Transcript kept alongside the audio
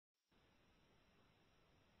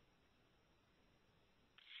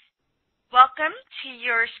Welcome to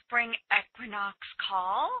your spring equinox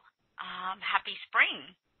call. Happy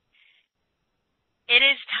spring. It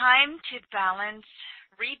is time to balance,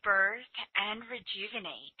 rebirth, and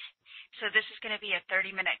rejuvenate. So this is going to be a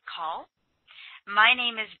 30-minute call. My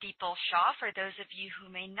name is Deepal Shah, for those of you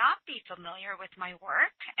who may not be familiar with my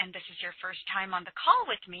work, and this is your first time on the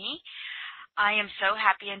call with me. I am so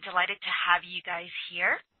happy and delighted to have you guys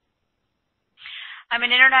here. I'm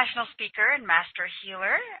an international speaker and master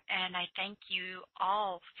healer, and I thank you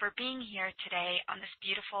all for being here today on this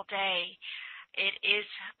beautiful day. It is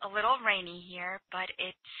a little rainy here, but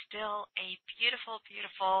it's still a beautiful,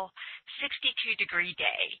 beautiful 62-degree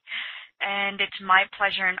day. And it's my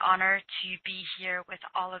pleasure and honor to be here with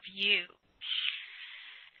all of you.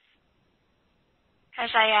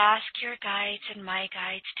 As I ask your guides and my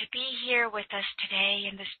guides to be here with us today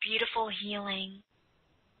in this beautiful healing,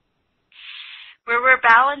 where we're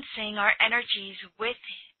balancing our energies with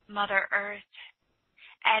Mother Earth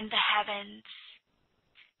and the heavens,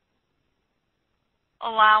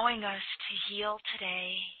 allowing us to heal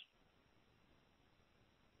today.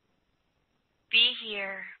 Be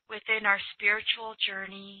here within our spiritual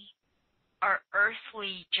journey, our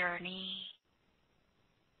earthly journey,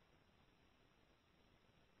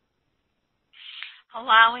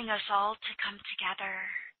 allowing us all to come together,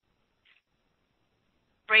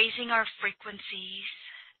 raising our frequencies,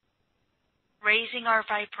 raising our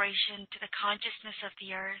vibration to the consciousness of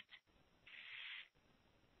the earth.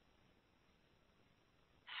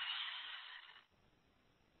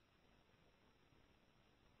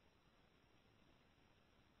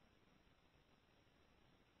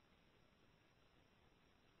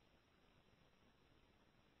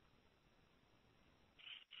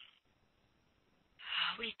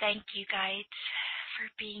 We thank you, guides, for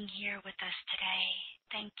being here with us today.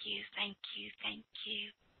 Thank you, thank you, thank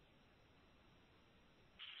you.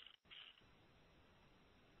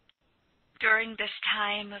 During this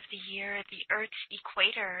time of the year, the Earth's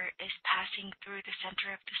equator is passing through the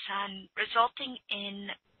center of the sun, resulting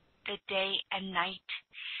in the day and night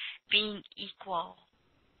being equal.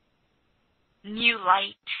 New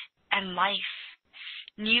light and life,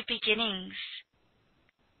 new beginnings,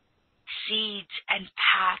 seeds and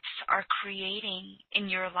paths are creating in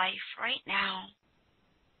your life right now.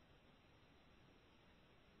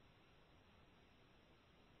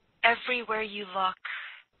 Everywhere you look,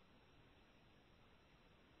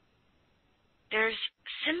 there's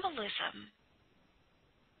symbolism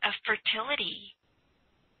of fertility,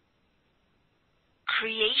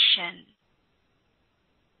 creation.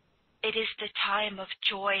 It is the time of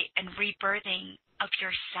joy and rebirthing of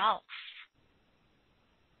yourself.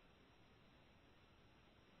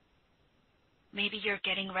 Maybe you're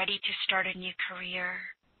getting ready to start a new career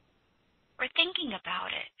or thinking about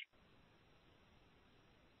it.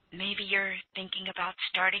 Maybe you're thinking about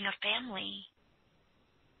starting a family,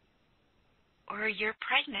 or you're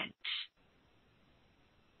pregnant.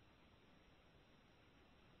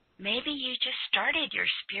 Maybe you just started your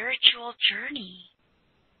spiritual journey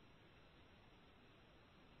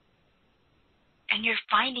and you're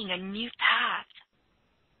finding a new path.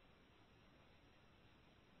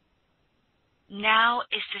 Now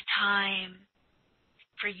is the time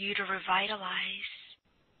for you to revitalize,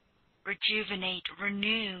 rejuvenate,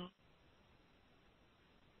 renew,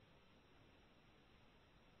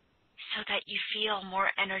 so that you feel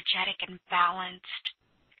more energetic and balanced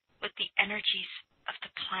with the energies of the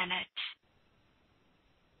planet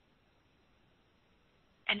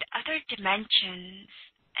and other dimensions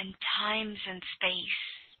and times and space.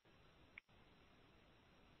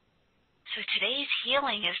 So today's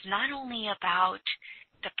healing is not only about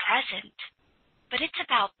the present, but it's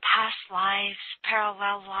about past lives,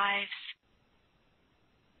 parallel lives,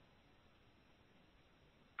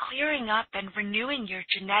 clearing up and renewing your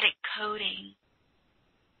genetic coding.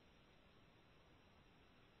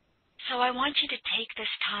 So I want you to take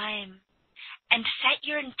this time and set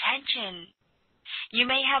your intention. You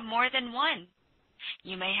may have more than one.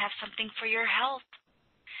 You may have something for your health,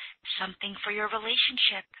 something for your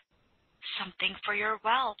relationship, something for your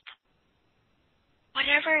wealth.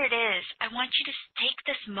 Whatever it is, I want you to take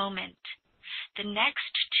this moment, the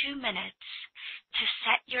next 2 minutes, to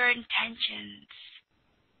set your intentions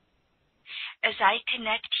as I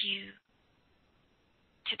connect you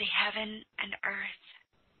to the heaven and earth.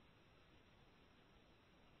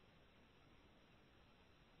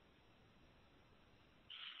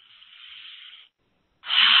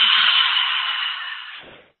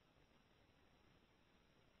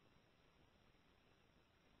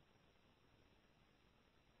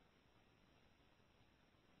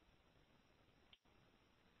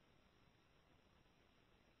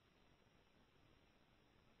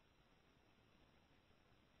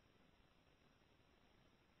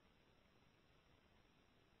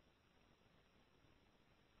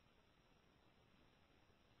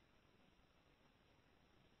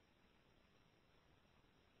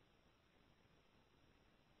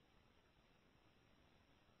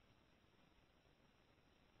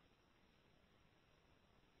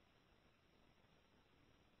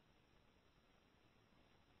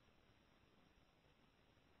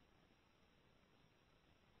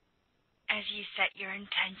 As you set your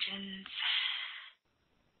intentions,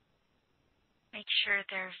 make sure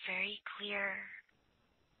they're very clear.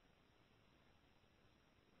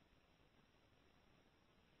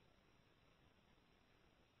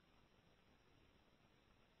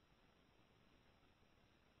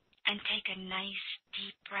 And take a nice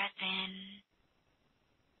deep breath in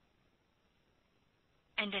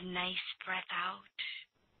and a nice breath out.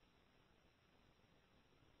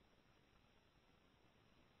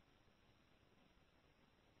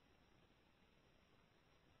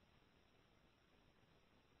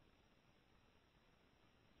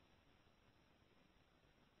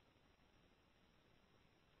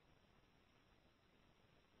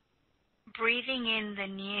 Breathing in the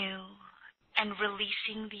new and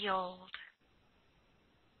releasing the old.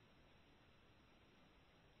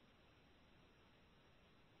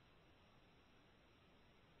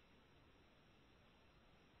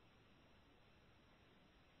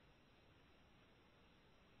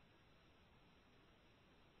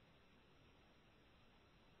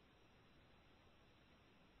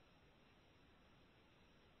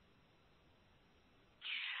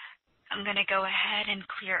 I'm going to go ahead and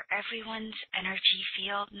clear everyone's energy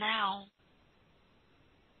field now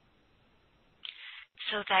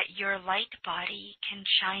so that your light body can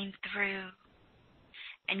shine through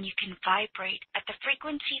and you can vibrate at the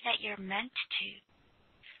frequency that you're meant to.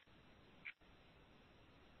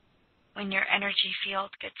 When your energy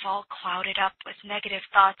field gets all clouded up with negative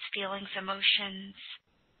thoughts, feelings, emotions,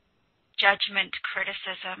 judgment,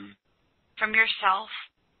 criticism from yourself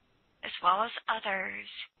as well as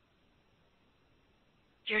others,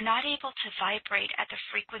 you're not able to vibrate at the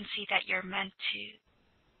frequency that you're meant to.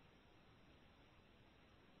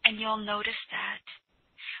 And you'll notice that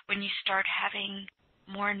when you start having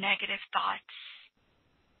more negative thoughts,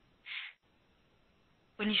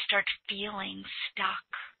 when you start feeling stuck,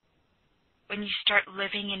 when you start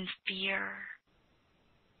living in fear.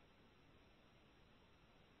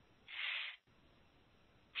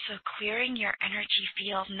 So clearing your energy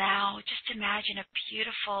field now, just imagine a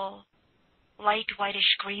beautiful light,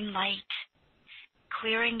 whitish green light,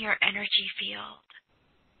 clearing your energy field.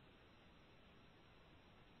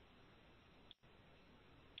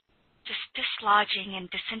 Just dislodging and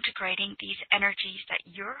disintegrating these energies that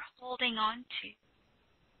you're holding on to.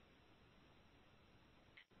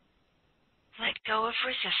 Let go of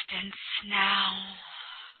resistance now.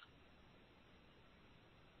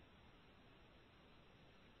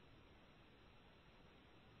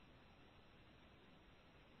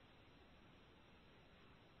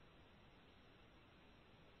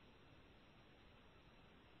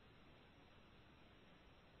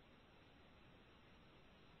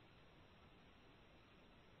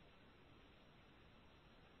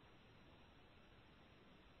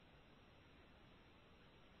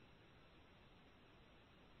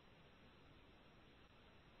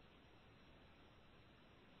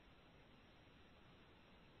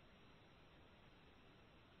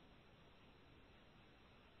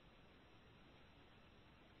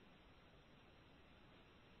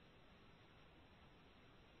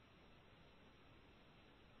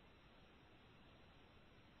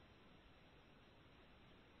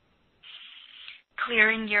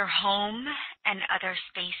 Clearing your home and other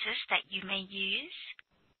spaces that you may use,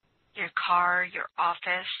 your car, your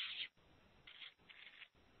office.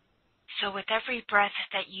 So with every breath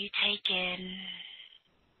that you take in,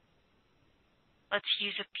 let's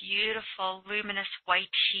use a beautiful luminous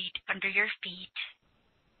white sheet under your feet.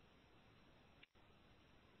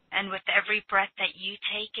 And with every breath that you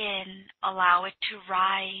take in, allow it to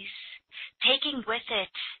rise, taking with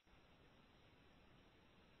it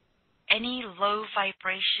any low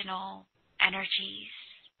vibrational energies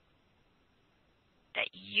that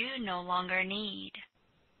you no longer need.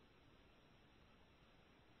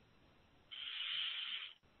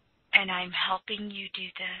 And I'm helping you do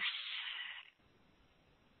this.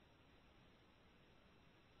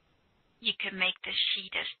 You can make the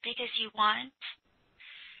sheet as big as you want,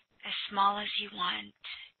 as small as you want.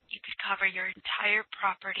 You could cover your entire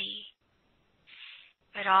property.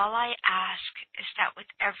 But all I ask is that with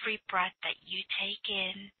every breath that you take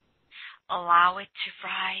in, allow it to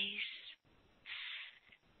rise.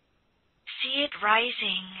 See it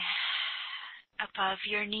rising above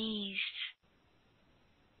your knees,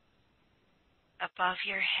 above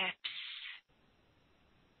your hips.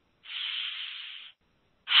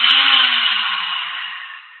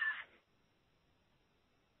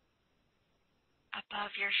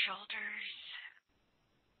 Above your shoulders.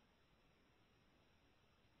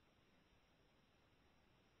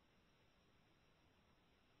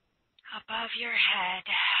 Above your head.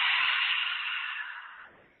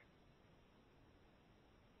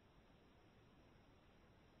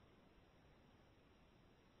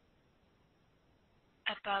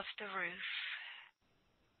 above the roof.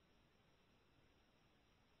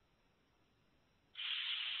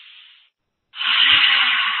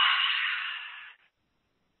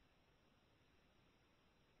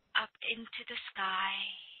 Up into the sky.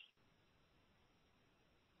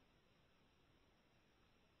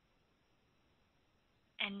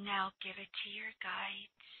 And now give it to your guides.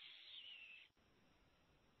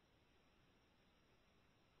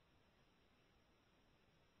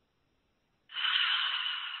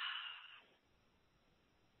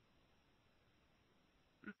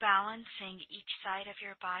 Balancing each side of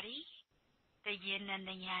your body, the yin and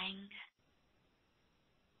the yang,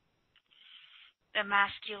 the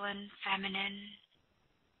masculine, feminine.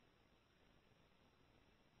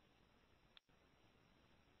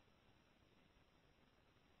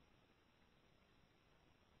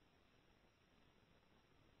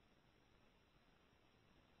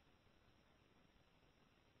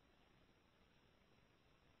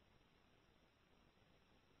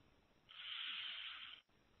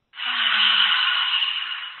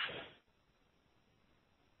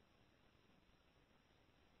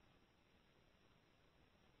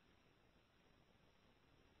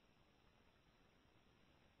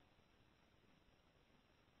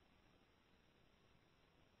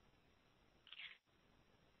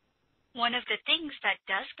 One of the things that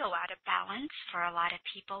does go out of balance for a lot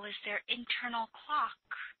of people is their internal clock.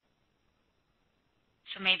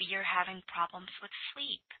 So maybe you're having problems with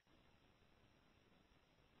sleep.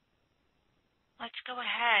 Let's go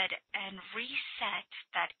ahead and reset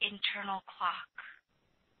that internal clock.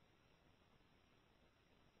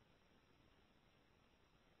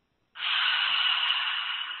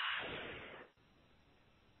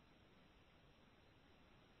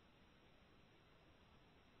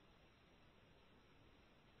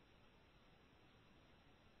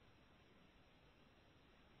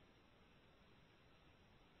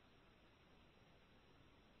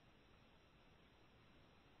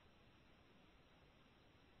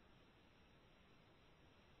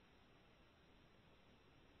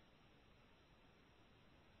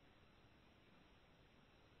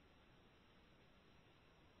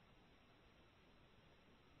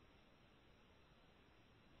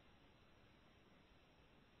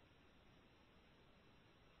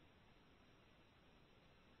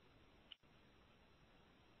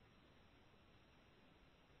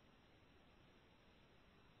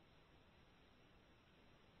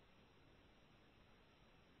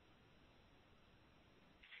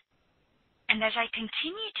 And as I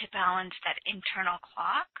continue to balance that internal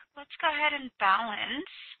clock, let's go ahead and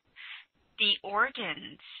balance the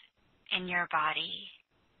organs in your body.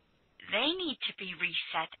 They need to be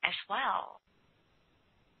reset as well.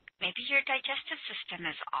 Maybe your digestive system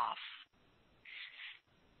is off.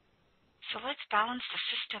 So let's balance the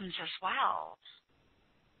systems as well.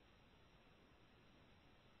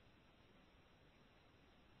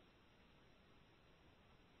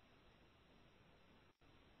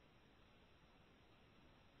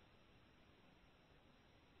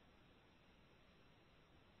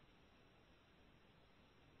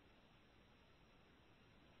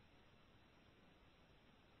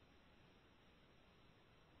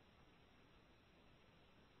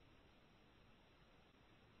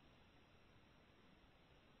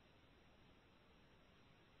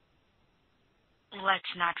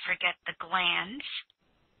 Let's not forget the glands.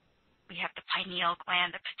 We have the pineal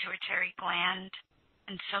gland, the pituitary gland,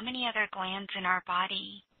 and so many other glands in our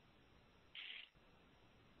body.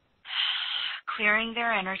 Clearing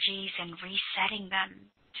their energies and resetting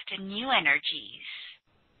them to the new energies.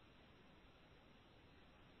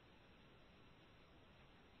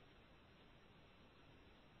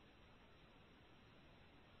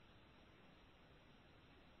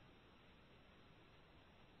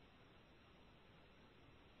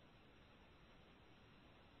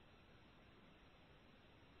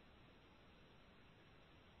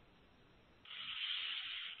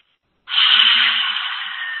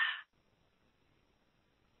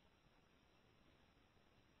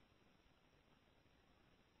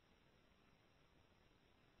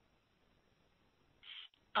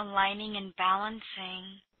 Aligning and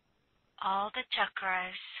balancing all the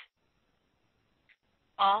chakras,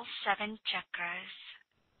 all 7 chakras.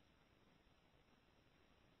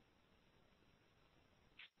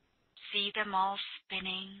 See them all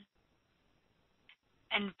spinning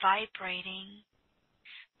and vibrating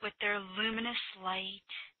with their luminous light,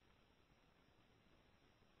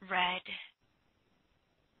 red,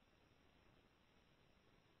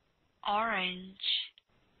 orange,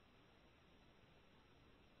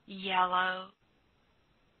 yellow,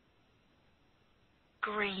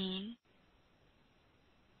 green,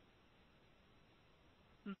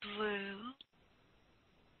 blue,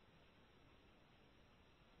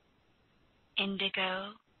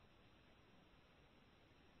 indigo,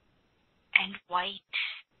 and white.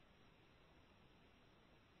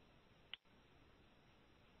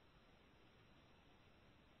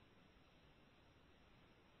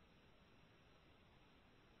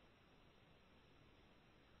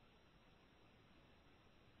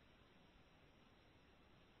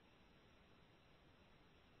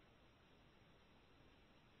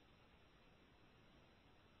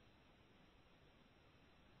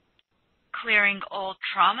 Clearing old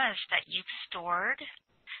traumas that you've stored.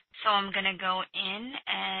 So I'm going to go in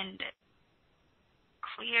and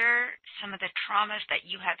clear some of the traumas that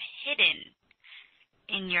you have hidden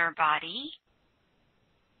in your body.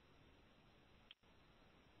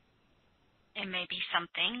 It may be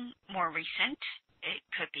something more recent. It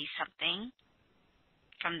could be something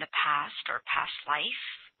from the past or past life.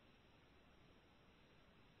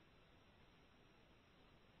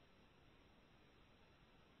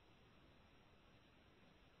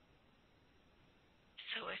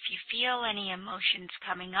 So if you feel any emotions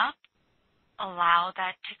coming up, allow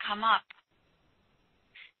that to come up.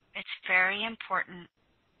 It's very important.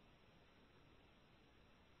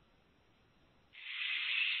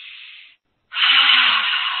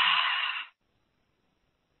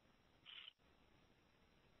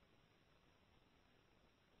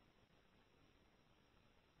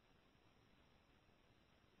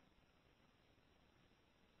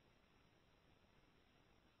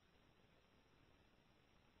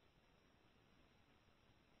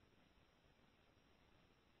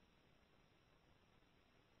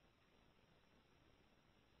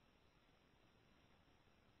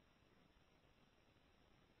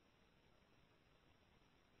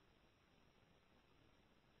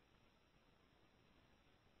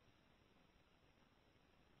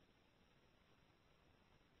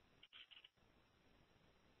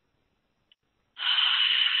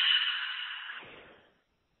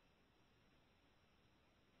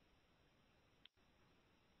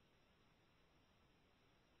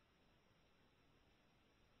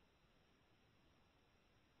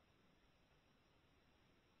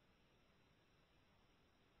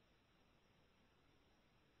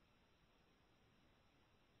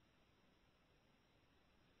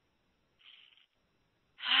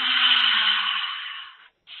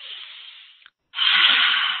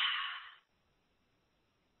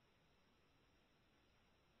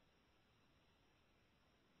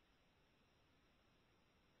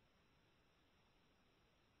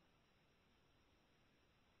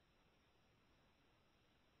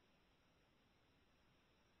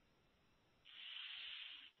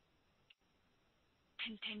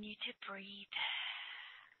 Continue to breathe.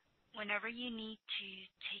 Whenever you need to,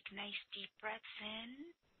 take nice deep breaths in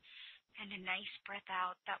and a nice breath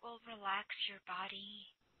out. That will relax your body.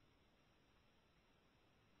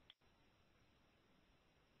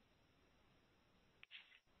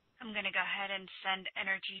 I'm going to go ahead and send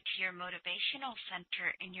energy to your motivational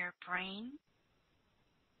center in your brain.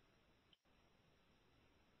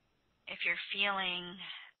 If you're feeling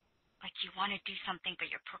like you want to do something but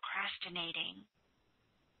you're procrastinating,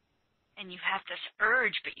 and you have this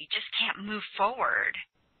urge but you just can't move forward,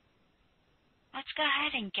 let's go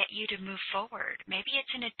ahead and get you to move forward. Maybe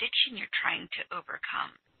it's an addiction you're trying to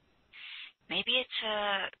overcome. Maybe it's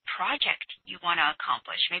a project you want to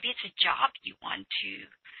accomplish. Maybe it's a job you want to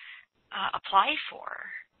apply for.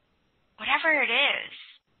 Whatever it is,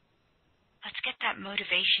 let's get that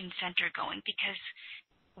motivation center going, because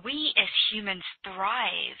we as humans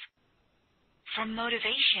thrive from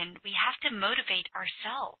motivation. We have to motivate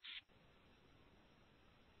ourselves.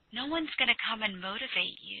 No one's going to come and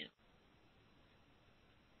motivate you.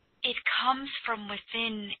 It comes from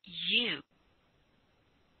within you.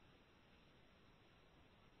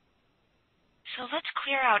 So let's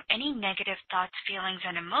clear out any negative thoughts, feelings,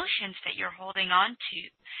 and emotions that you're holding on to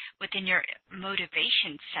within your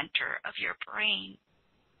motivation center of your brain.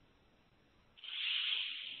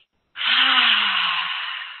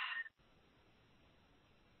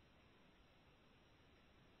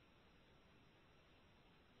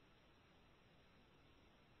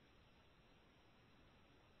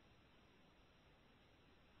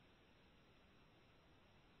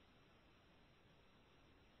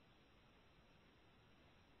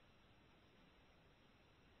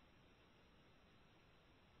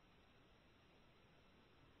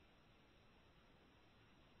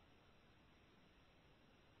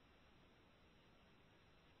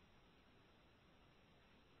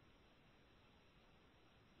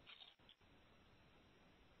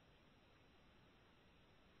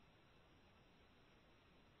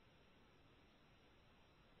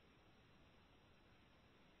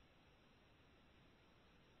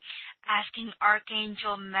 asking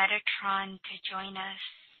Archangel Metatron to join us.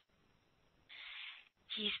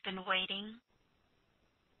 He's been waiting.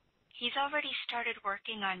 He's already started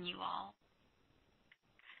working on you all.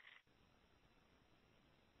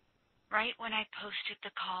 Right when I posted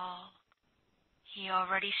the call, he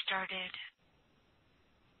already started.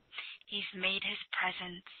 He's made his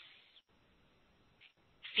presence.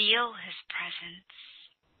 Feel his presence.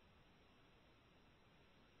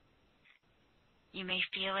 You may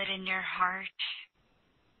feel it in your heart.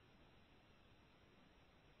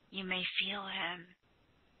 You may feel him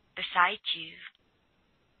beside you.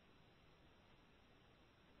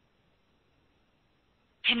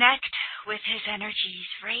 Connect with his energies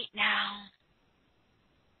right now.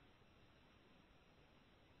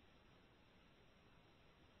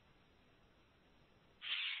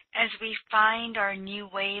 As we find our new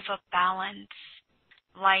wave of balance,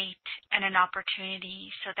 light, and an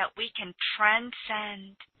opportunity so that we can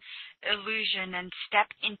transcend illusion and step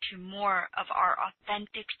into more of our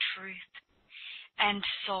authentic truth and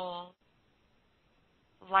soul,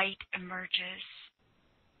 light emerges.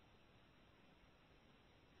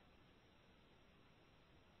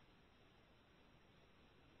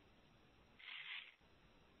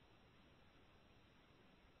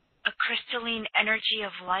 A crystalline energy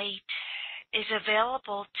of light is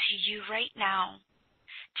available to you right now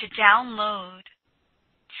to download.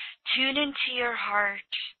 Tune into your heart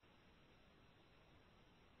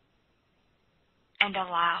and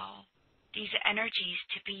allow these energies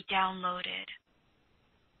to be downloaded.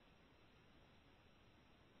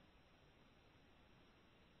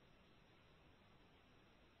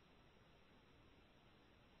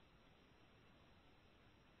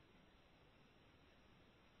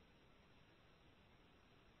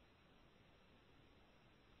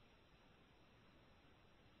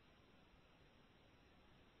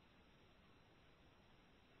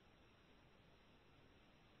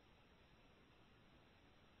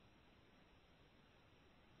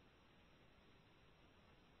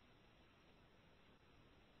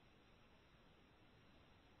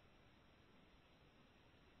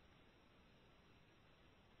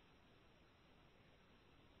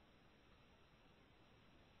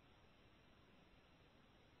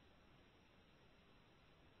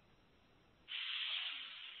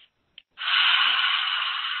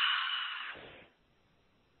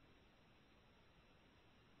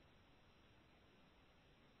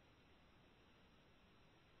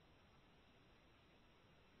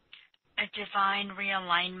 A divine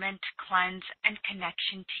realignment, cleanse, and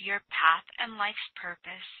connection to your path and life's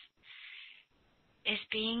purpose is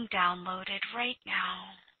being downloaded right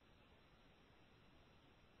now.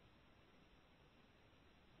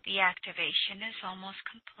 The activation is almost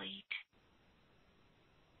complete.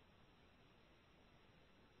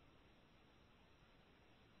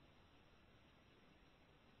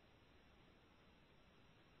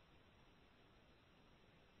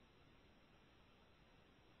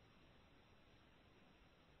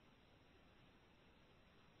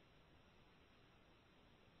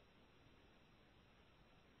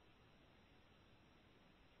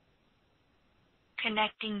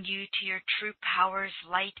 Connecting you to your true powers,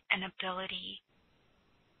 light, and ability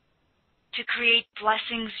to create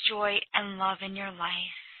blessings, joy, and love in your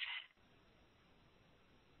life.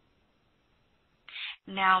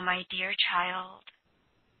 Now, my dear child,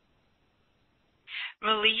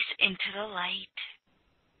 release into the light,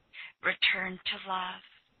 return to love,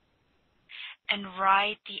 and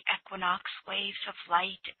ride the equinox waves of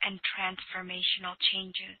light and transformational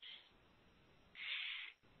changes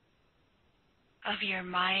of your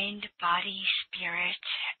mind, body, spirit,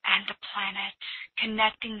 and the planet,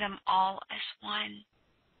 connecting them all as one.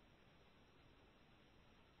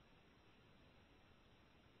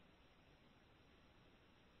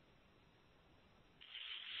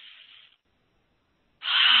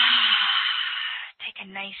 Take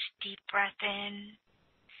a nice deep breath in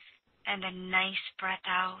and a nice breath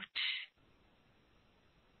out.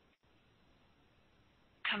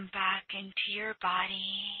 Come back into your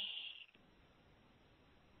body.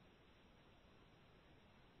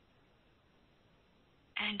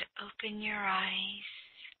 And open your eyes.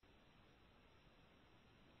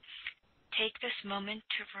 Take this moment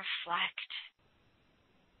to reflect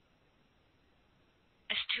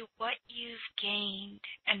as to what you've gained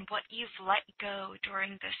and what you've let go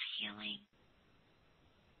during this healing.